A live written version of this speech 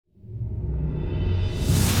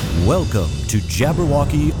Welcome to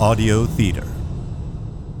Jabberwocky Audio Theater.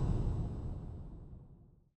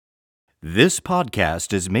 This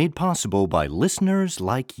podcast is made possible by listeners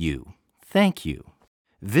like you. Thank you.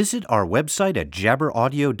 Visit our website at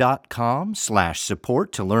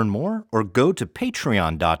jabberaudio.com/support to learn more, or go to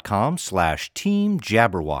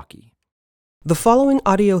patreon.com/teamjabberwocky. The following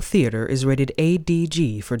audio theater is rated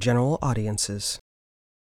ADG for general audiences.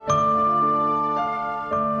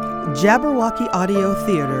 Jabberwocky Audio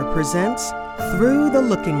Theater presents Through the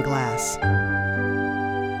Looking Glass.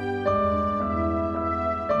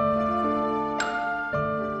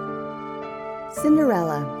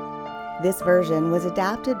 Cinderella. This version was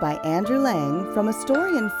adapted by Andrew Lang from a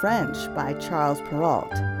story in French by Charles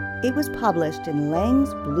Perrault. It was published in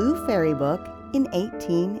Lang's Blue Fairy Book in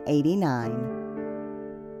 1889.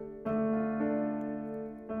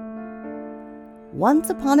 Once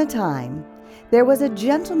upon a time, there was a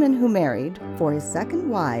gentleman who married, for his second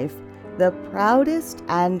wife, the proudest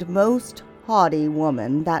and most haughty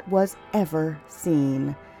woman that was ever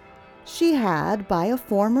seen. She had, by a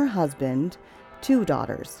former husband, 2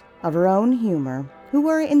 daughters of her own humor, who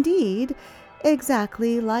were indeed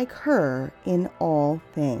exactly like her in all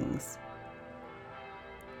things.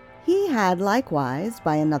 He had likewise,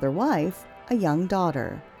 by another wife, a young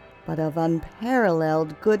daughter, but of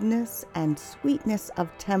unparalleled goodness and sweetness of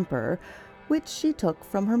temper, which she took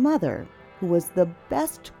from her mother, who was the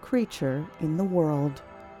best creature in the world.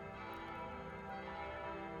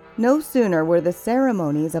 No sooner were the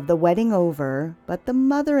ceremonies of the wedding over, but the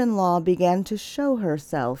mother-in-law began to show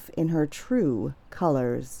herself in her true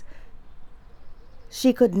colors.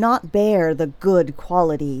 She could not bear the good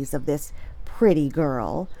qualities of this pretty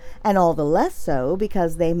girl, and all the less so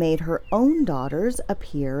because they made her own daughters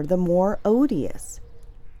appear the more odious.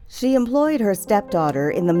 She employed her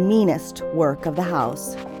stepdaughter in the meanest work of the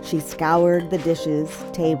house. She scoured the dishes,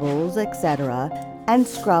 tables, etc., and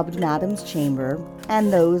scrubbed Madam's chamber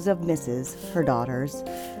and those of Mrs., her daughters.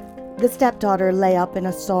 The stepdaughter lay up in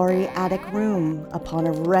a sorry attic room upon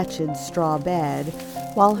a wretched straw bed,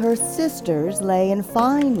 while her sisters lay in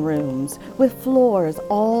fine rooms with floors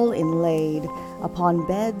all inlaid, upon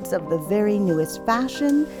beds of the very newest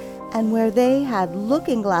fashion, and where they had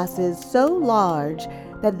looking-glasses so large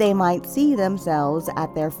that they might see themselves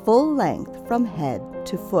at their full length from head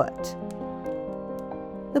to foot.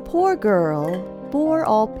 The poor girl bore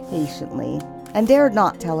all patiently, and dared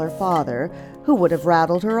not tell her father, who would have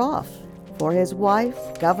rattled her off, for his wife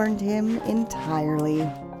governed him entirely.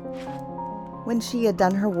 When she had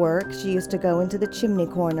done her work, she used to go into the chimney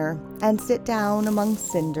corner and sit down among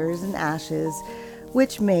cinders and ashes,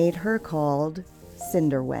 which made her called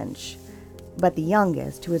Cinder Wench. But the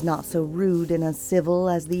youngest, who was not so rude and uncivil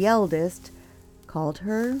as the eldest, called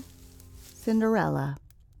her Cinderella.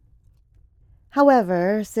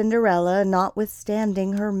 However, Cinderella,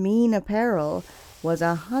 notwithstanding her mean apparel, was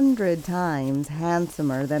 100 times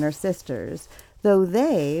handsomer than her sisters, though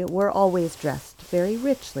they were always dressed very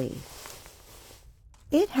richly.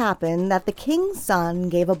 It happened that the king's son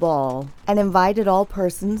gave a ball, and invited all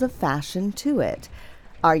persons of fashion to it.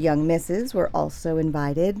 Our young misses were also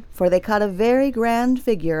invited, for they cut a very grand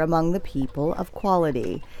figure among the people of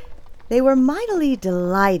quality. They were mightily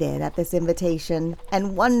delighted at this invitation,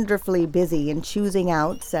 and wonderfully busy in choosing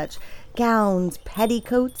out such gowns,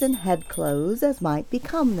 petticoats, and head-clothes as might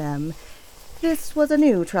become them. This was a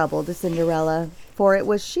new trouble to Cinderella, for it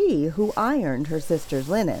was she who ironed her sisters'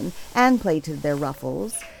 linen, and plaited their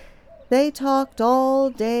ruffles. They talked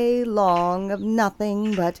all day long of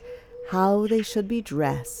nothing but how they should be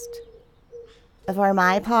dressed. "For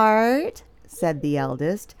my part," said the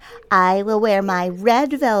eldest, "I will wear my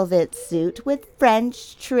red velvet suit with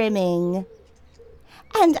French trimming."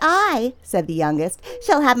 "And I," said the youngest,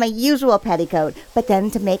 "shall have my usual petticoat, but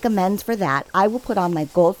then to make amends for that, I will put on my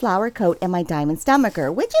gold flower coat and my diamond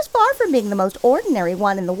stomacher, which is far from being the most ordinary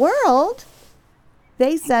one in the world."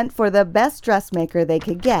 They sent for the best dressmaker they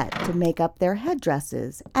could get to make up their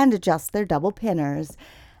headdresses and adjust their double pinners,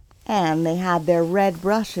 and they had their red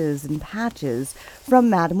brushes and patches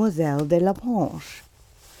from Mademoiselle de la Ponche.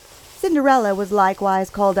 Cinderella was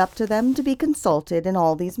likewise called up to them to be consulted in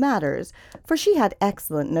all these matters, for she had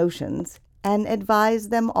excellent notions, and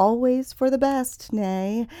advised them always for the best,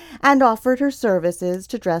 nay, and offered her services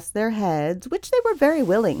to dress their heads, which they were very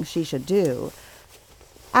willing she should do.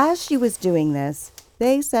 As she was doing this,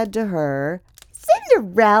 they said to her,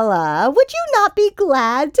 "Cinderella, would you not be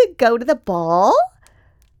glad to go to the ball?"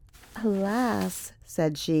 "Alas,"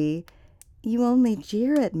 said she, "you only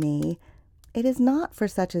jeer at me. It is not for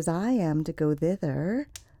such as I am to go thither."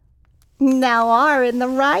 "Thou art in the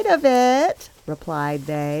right of it," replied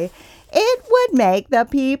they. "It would would make the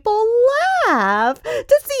people laugh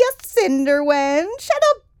to see a cinder wench at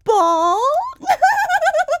a ball.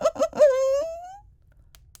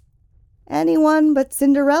 Anyone but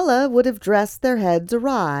Cinderella would have dressed their heads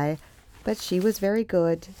awry, but she was very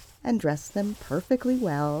good and dressed them perfectly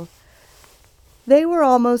well. They were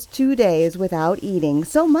almost 2 days without eating,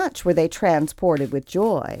 so much were they transported with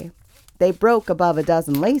joy. They broke above a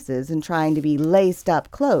dozen laces in trying to be laced up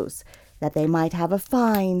close, that they might have a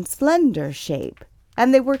fine, slender shape,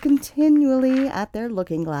 and they were continually at their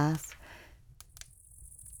looking-glass.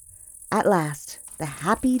 At last, the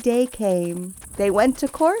happy day came. They went to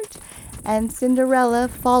court, and Cinderella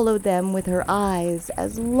followed them with her eyes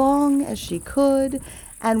as long as she could,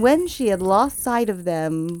 and when she had lost sight of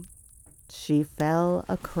them, she fell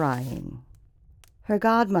a-crying. Her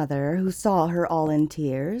godmother, who saw her all in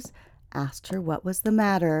tears, asked her what was the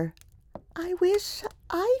matter. I wish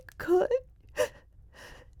I could.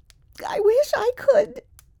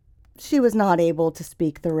 She was not able to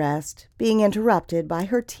speak the rest, being interrupted by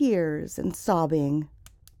her tears and sobbing.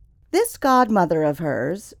 This godmother of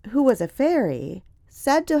hers, who was a fairy,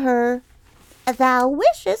 said to her, Thou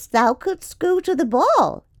wishest thou couldst go to the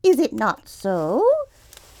ball, is it not so?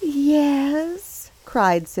 Yes,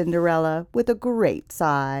 cried Cinderella with a great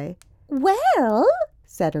sigh. Well,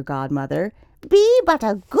 said her godmother, be but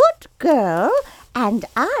a good girl, and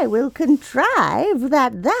I will contrive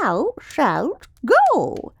that thou shalt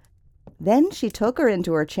go. Then she took her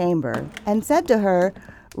into her chamber and said to her,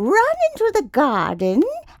 Run into the garden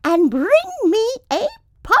and bring me a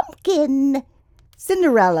pumpkin.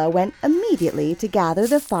 Cinderella went immediately to gather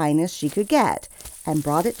the finest she could get and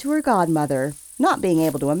brought it to her godmother, not being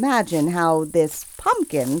able to imagine how this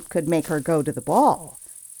pumpkin could make her go to the ball.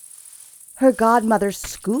 Her godmother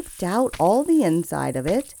scooped out all the inside of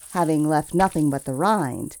it, having left nothing but the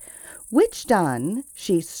rind, which done,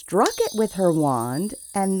 she struck it with her wand,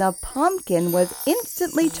 and the pumpkin was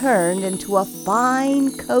instantly turned into a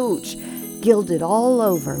fine coach, gilded all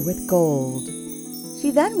over with gold. She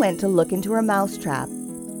then went to look into her mousetrap,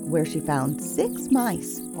 where she found 6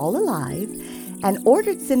 mice, all alive, and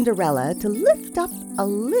ordered Cinderella to lift up a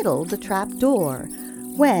little the trap door,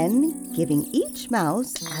 when, giving each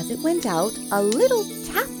mouse, as it went out, a little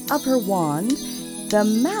tap of her wand, the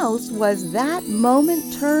mouse was that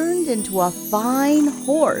moment turned into a fine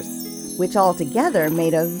horse, which altogether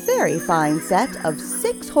made a very fine set of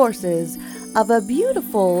 6 horses of a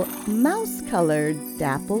beautiful mouse-colored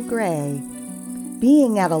dapple gray.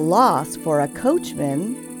 Being at a loss for a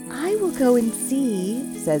coachman, I will go and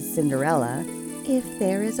see, says Cinderella, if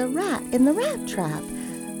there is a rat in the rat trap.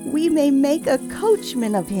 We may make a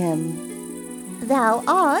coachman of him. Thou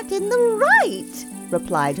art in the right,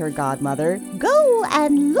 replied her godmother. Go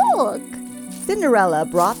and look. Cinderella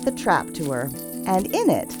brought the trap to her, and in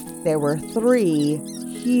it there were 3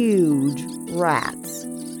 huge rats.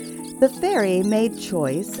 The fairy made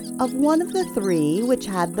choice of one of the 3 which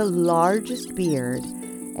had the largest beard,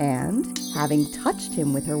 and, having touched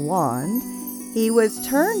him with her wand, he was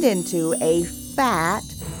turned into a fat,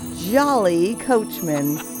 jolly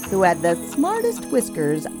coachman who had the smartest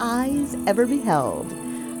whiskers eyes ever beheld.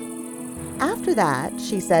 After that,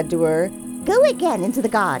 she said to her, Go again into the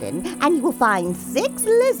garden, and you will find 6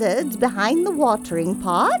 lizards behind the watering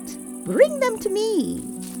pot. Bring them to me.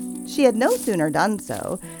 She had no sooner done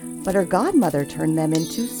so, but her godmother turned them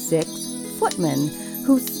into 6 footmen,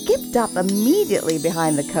 who skipped up immediately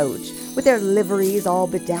behind the coach, with their liveries all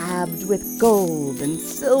bedabbed with gold and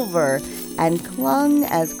silver, and clung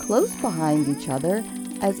as close behind each other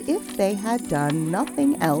as if they had done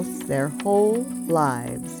nothing else their whole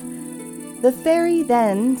lives. The fairy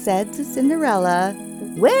then said to Cinderella,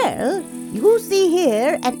 Well, you see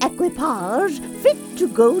here an equipage fit to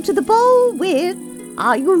go to the ball with.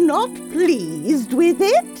 Are you not pleased with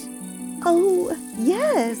it? Oh,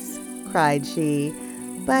 yes, cried she,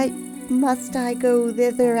 but must I go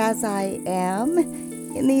thither as I am,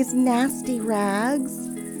 in these nasty rags?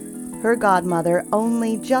 Her godmother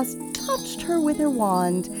only just touched her with her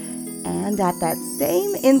wand, and at that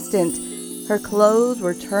same instant her clothes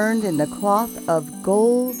were turned into cloth of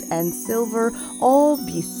gold and silver, all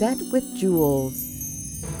beset with jewels.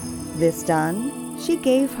 This done, she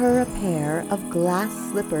gave her a pair of glass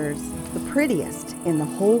slippers, the prettiest in the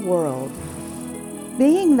whole world.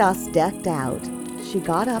 Being thus decked out, she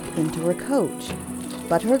got up into her coach,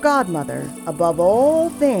 but her godmother, above all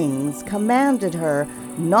things, commanded her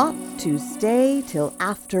not to stay till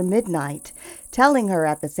after midnight, telling her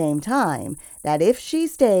at the same time that if she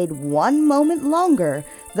stayed 1 moment longer,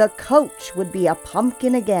 the coach would be a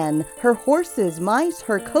pumpkin again, her horses mice,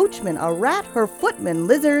 her coachman a rat, her footmen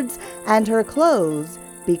lizards, and her clothes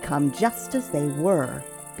become just as they were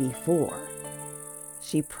before.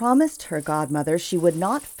 She promised her godmother she would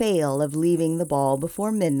not fail of leaving the ball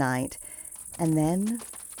before midnight, and then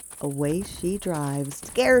away she drives,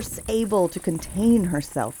 scarce able to contain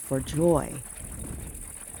herself for joy.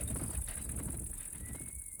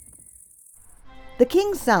 The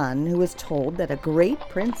king's son, who was told that a great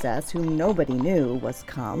princess whom nobody knew was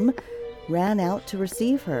come, ran out to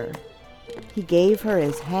receive her. He gave her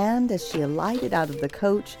his hand as she alighted out of the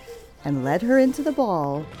coach and led her into the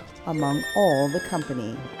ball among all the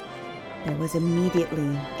company. There was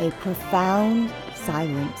immediately a profound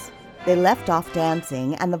silence. They left off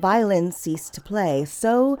dancing, and the violins ceased to play.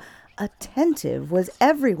 So attentive was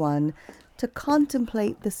everyone to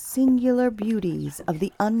contemplate the singular beauties of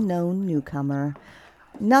the unknown newcomer.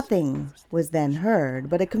 Nothing was then heard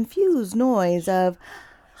but a confused noise of,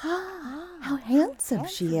 how handsome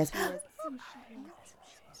she is.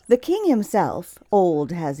 The king himself,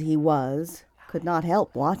 old as he was, could not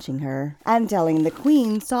help watching her, and telling the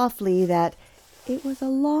queen softly that it was a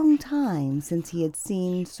long time since he had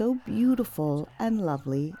seen so beautiful and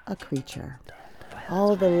lovely a creature.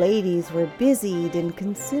 All the ladies were busied in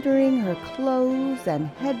considering her clothes and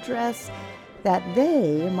headdress, that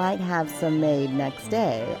they might have some made next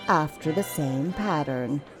day after the same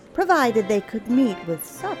pattern, provided they could meet with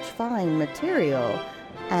such fine material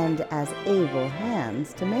and as able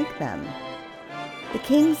hands to make them. The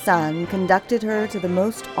king's son conducted her to the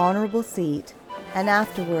most honorable seat, and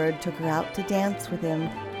afterward took her out to dance with him.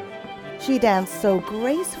 She danced so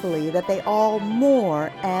gracefully that they all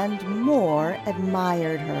more and more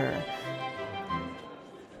admired her.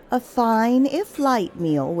 A fine, if light,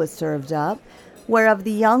 meal was served up, whereof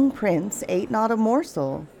the young prince ate not a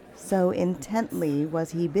morsel, so intently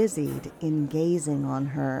was he busied in gazing on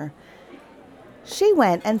her. She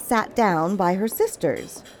went and sat down by her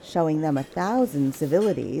sisters, showing them 1,000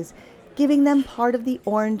 civilities, giving them part of the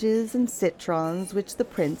oranges and citrons which the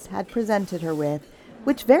prince had presented her with,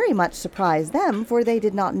 which very much surprised them, for they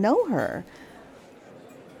did not know her.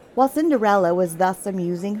 While Cinderella was thus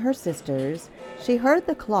amusing her sisters, she heard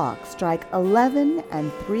the clock strike 11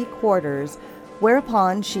 3/4,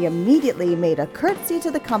 whereupon she immediately made a curtsy to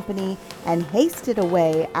the company and hasted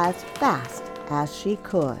away as fast as she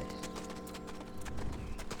could.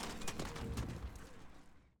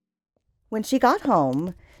 When she got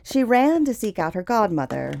home, she ran to seek out her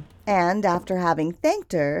godmother, and after having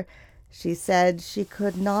thanked her, she said she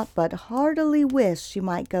could not but heartily wish she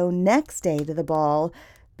might go next day to the ball,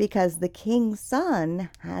 because the king's son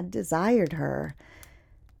had desired her.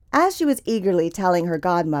 As she was eagerly telling her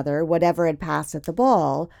godmother whatever had passed at the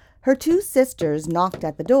ball, her 2 sisters knocked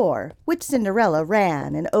at the door, which Cinderella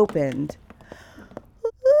ran and opened.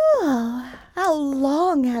 "Oh, how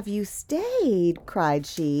long have you stayed?" cried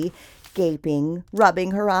she, gaping,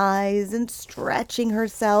 rubbing her eyes, and stretching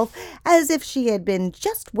herself as if she had been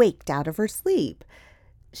just waked out of her sleep.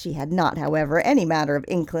 She had not, however, any matter of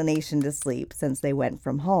inclination to sleep since they went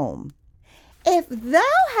from home. "If thou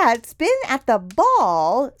hadst been at the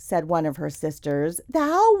ball," said one of her sisters,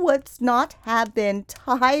 "thou wouldst not have been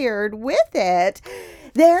tired with it.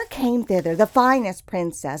 There came thither the finest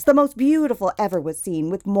princess, the most beautiful ever was seen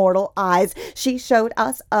with mortal eyes. She showed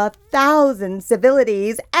us 1,000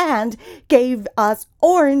 civilities, and gave us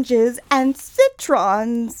oranges and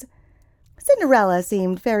citrons." Cinderella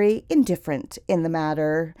seemed very indifferent in the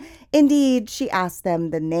matter. Indeed, she asked them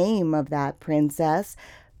the name of that princess,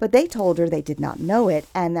 but they told her they did not know it,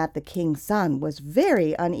 and that the king's son was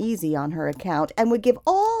very uneasy on her account, and would give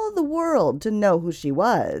all the world to know who she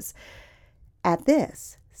was. At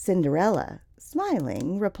this, Cinderella,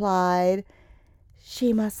 smiling, replied,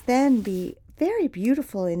 "She must then be very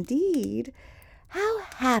beautiful indeed. How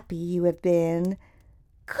happy you have been!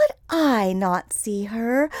 Could I not see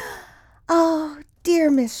her? Oh,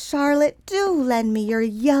 dear Miss Charlotte, do lend me your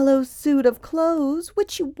yellow suit of clothes,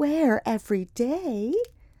 which you wear every day."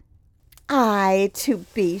 "Ay, to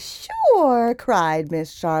be sure," cried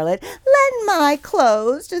Miss Charlotte. "Lend my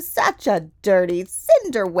clothes to such a dirty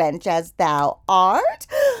cinder wench as thou art?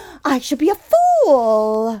 I should be a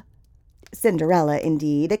fool." Cinderella,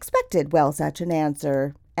 indeed, expected well such an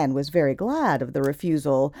answer, and was very glad of the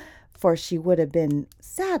refusal, for she would have been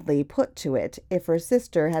sadly put to it if her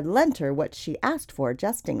sister had lent her what she asked for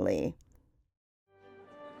jestingly.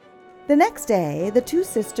 The next day the 2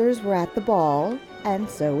 sisters were at the ball, and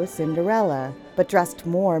so was Cinderella, but dressed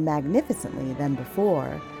more magnificently than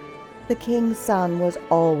before. The king's son was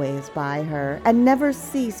always by her, and never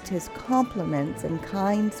ceased his compliments and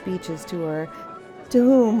kind speeches to her, to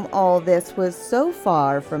whom all this was so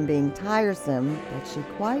far from being tiresome that she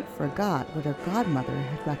quite forgot what her godmother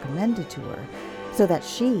had recommended to her, so that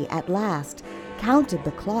she, at last, counted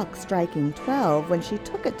the clock striking 12 when she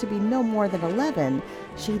took it to be no more than 11.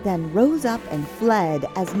 She then rose up and fled,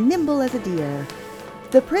 as nimble as a deer.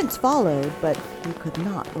 The prince followed, but he could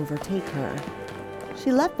not overtake her.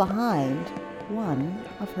 She left behind one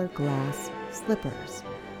of her glass slippers,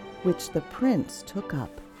 which the prince took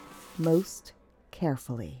up most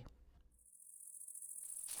carefully.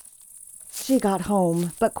 She got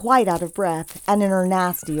home, but quite out of breath, and in her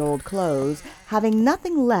nasty old clothes, having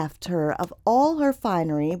nothing left her of all her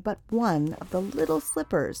finery but one of the little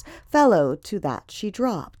slippers, fellow to that she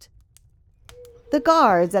dropped. The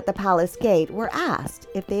guards at the palace gate were asked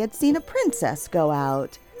if they had seen a princess go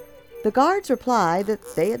out. The guards replied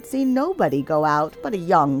that they had seen nobody go out but a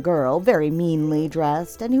young girl, very meanly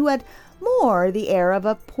dressed, and who had more the air of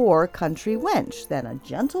a poor country wench than a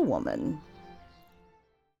gentlewoman.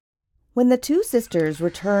 When the two sisters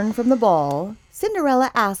returned from the ball,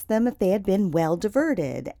 Cinderella asked them if they had been well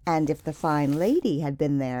diverted, and if the fine lady had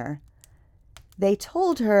been there. They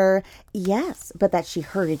told her yes, but that she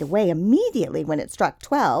hurried away immediately when it struck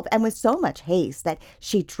 12, and with so much haste that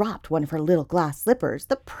she dropped one of her little glass slippers,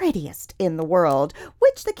 the prettiest in the world,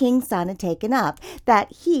 which the king's son had taken up,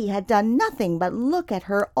 that he had done nothing but look at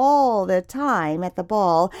her all the time at the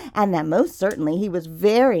ball, and that most certainly he was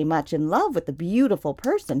very much in love with the beautiful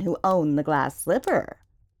person who owned the glass slipper.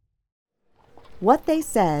 What they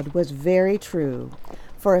said was very true,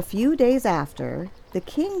 for a few days after, the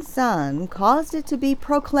king's son caused it to be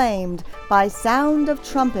proclaimed by sound of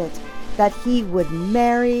trumpet that he would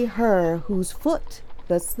marry her whose foot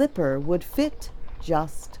the slipper would fit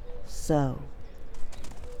just so.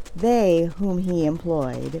 They whom he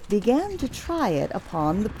employed began to try it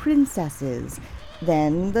upon the princesses,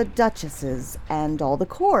 then the duchesses, and all the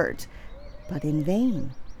court, but in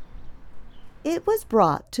vain. It was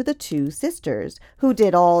brought to the two sisters, who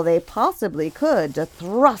did all they possibly could to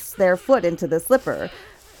thrust their foot into the slipper,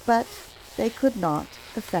 but they could not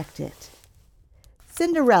effect it.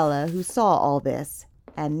 Cinderella, who saw all this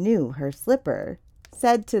and knew her slipper,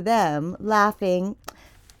 said to them, laughing,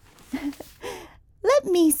 "Let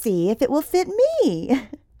me see if it will fit me."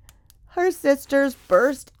 Her sisters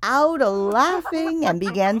burst out a-laughing and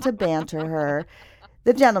began to banter her.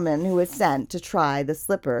 The gentleman who was sent to try the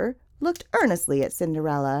slipper looked earnestly at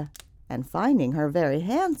Cinderella, and finding her very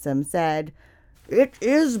handsome, said, "It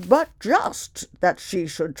is but just that she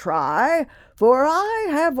should try, for I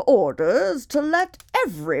have orders to let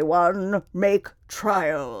everyone make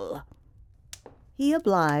trial." He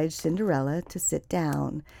obliged Cinderella to sit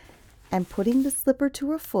down, and putting the slipper to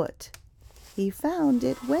her foot, he found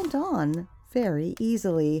it went on very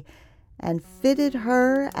easily, and fitted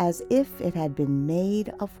her as if it had been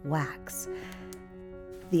made of wax.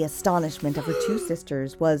 The astonishment of her two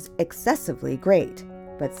sisters was excessively great,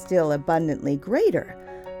 but still abundantly greater,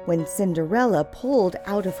 when Cinderella pulled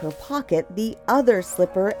out of her pocket the other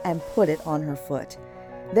slipper and put it on her foot.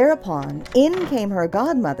 Thereupon in came her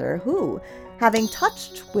godmother, who, having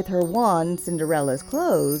touched with her wand Cinderella's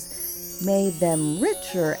clothes, made them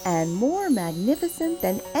richer and more magnificent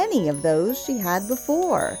than any of those she had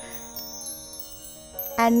before.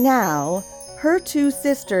 And now her two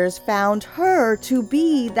sisters found her to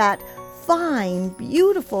be that fine,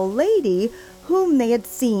 beautiful lady whom they had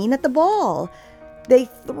seen at the ball. They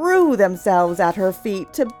threw themselves at her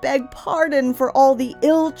feet to beg pardon for all the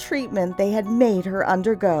ill treatment they had made her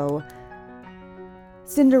undergo.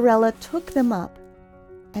 Cinderella took them up,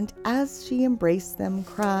 and as she embraced them,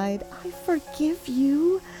 cried, I forgive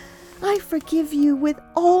you with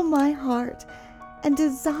all my heart, and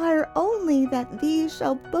desire only that these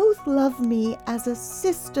shall both love me as a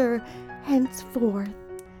sister henceforth."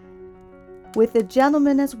 With the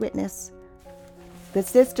gentleman as witness, the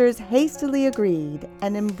sisters hastily agreed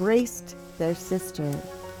and embraced their sister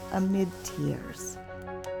amid tears.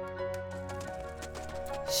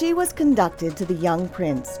 She was conducted to the young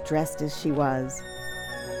prince dressed as she was.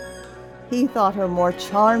 He thought her more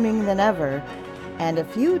charming than ever, and a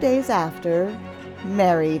few days after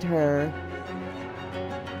married her.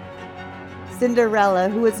 Cinderella,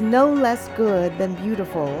 who was no less good than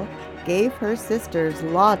beautiful, gave her sisters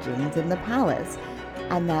lodgings in the palace,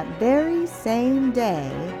 and that very same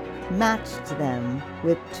day matched them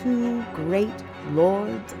with two great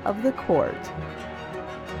lords of the court.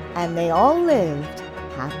 And they all lived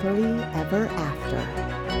happily ever after.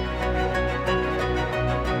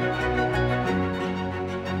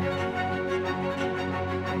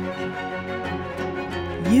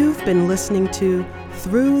 You've been listening to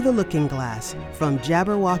Through the Looking Glass from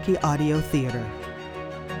Jabberwocky Audio Theater.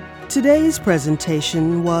 Today's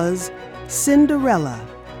presentation was Cinderella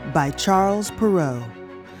by Charles Perrault.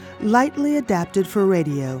 lightly adapted for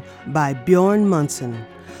radio by Bjorn Munson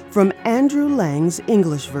from Andrew Lang's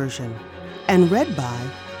English version and read by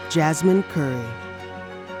Jasmine Curry.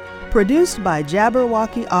 Produced by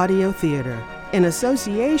Jabberwocky Audio Theater in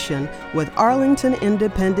association with Arlington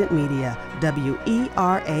Independent Media,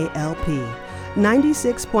 WERALP,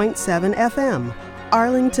 96.7 FM,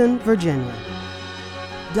 Arlington, Virginia.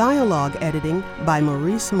 Dialogue editing by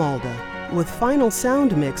Maurice Mulder, with final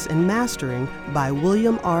sound mix and mastering by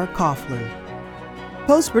William R. Coughlin.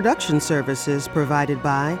 Post-production services provided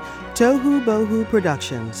by Tohu Bohu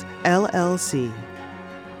Productions, LLC.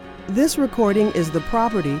 This recording is the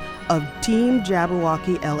property of Team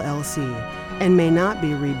Jabberwocky, LLC, and may not be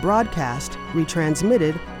rebroadcast,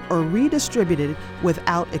 retransmitted, or redistributed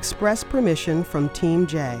without express permission from Team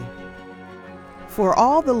J. For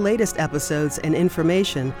all the latest episodes and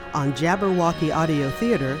information on Jabberwocky Audio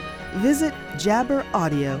Theater, visit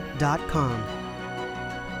jabberaudio.com.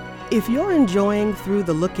 If you're enjoying Through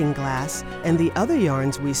the Looking Glass and the other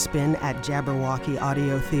yarns we spin at Jabberwocky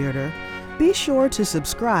Audio Theater, be sure to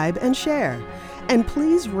subscribe and share. And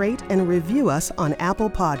please rate and review us on Apple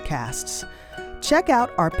Podcasts. Check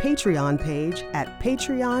out our Patreon page at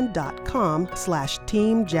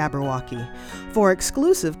patreon.com/teamjabberwocky for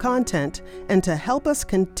exclusive content and to help us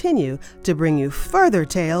continue to bring you further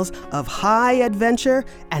tales of high adventure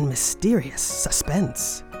and mysterious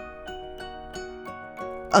suspense.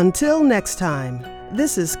 Until next time,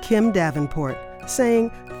 this is Kim Davenport saying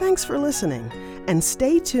thanks for listening and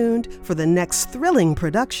stay tuned for the next thrilling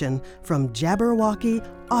production from Jabberwocky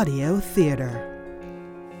Audio Theater.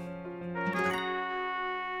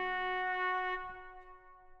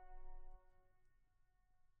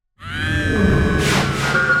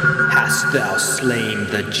 Hast thou slain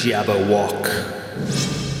the Jabberwock?